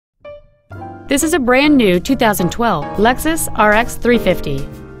This is a brand new 2012 Lexus RX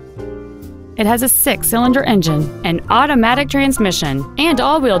 350. It has a 6-cylinder engine, an automatic transmission, and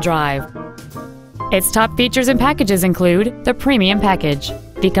all-wheel drive. Its top features and packages include the Premium Package,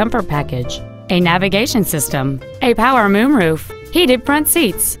 the Comfort Package, a navigation system, a power moonroof, heated front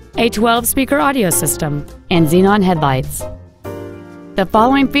seats, a 12-speaker audio system, and xenon headlights. The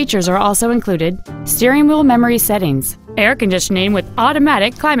following features are also included: steering wheel memory settings, air conditioning with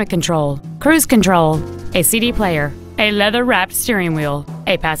automatic climate control, cruise control, a CD player, a leather-wrapped steering wheel,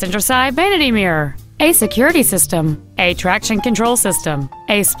 a passenger side vanity mirror, a security system, a traction control system,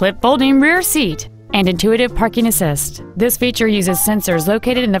 a split folding rear seat, and intuitive parking assist. This feature uses sensors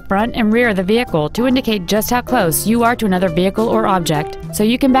located in the front and rear of the vehicle to indicate just how close you are to another vehicle or object, so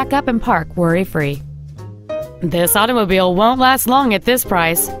you can back up and park worry-free. This automobile won't last long at this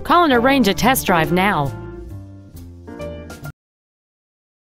price. Call and arrange a test drive now.